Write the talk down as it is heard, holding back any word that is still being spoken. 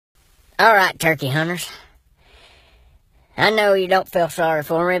All right, turkey hunters. I know you don't feel sorry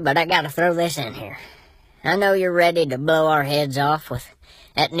for me, but I gotta throw this in here. I know you're ready to blow our heads off with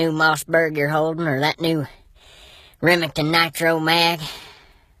that new Mossberg you're holding, or that new Remington Nitro Mag,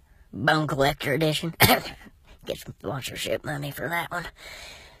 Bone Collector Edition. Get some sponsorship money for that one.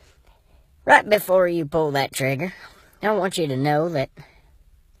 Right before you pull that trigger, I want you to know that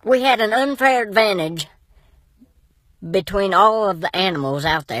we had an unfair advantage between all of the animals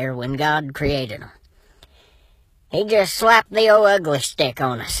out there when God created them. He just slapped the old ugly stick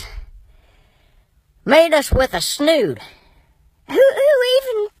on us. Made us with a snood. Who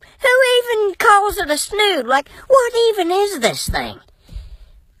even calls it a snood? Like, what even is this thing?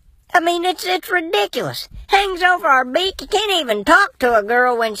 I mean, it's ridiculous. Hangs over our beak. You can't even talk to a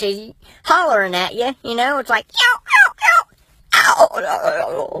girl when she's hollering at you. You know, it's like, ow, ow, ow,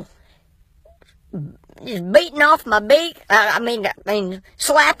 ow. Just beating off my beak. I mean,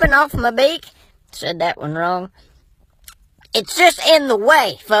 slapping off my beak. Said that one wrong. It's just in the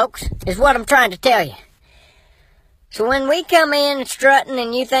way, folks, is what I'm trying to tell you. So when we come in strutting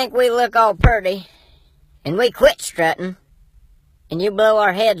and you think we look all purty, and we quit strutting, and you blow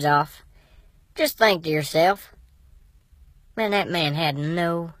our heads off, just think to yourself, man, that man had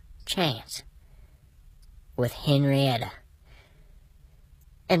no chance with Henrietta.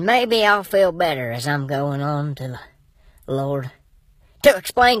 And maybe I'll feel better as I'm going on to the Lord to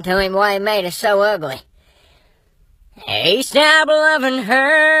explain to him why he made us so ugly. He stopped loving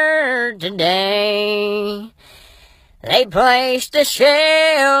her today. They placed a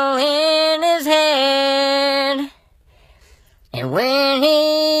shell in his head. And when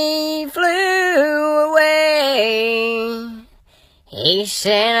he flew away, he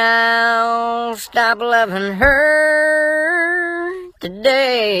said, I'll stop loving her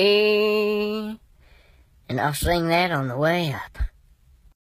today. And I'll sing that on the way up.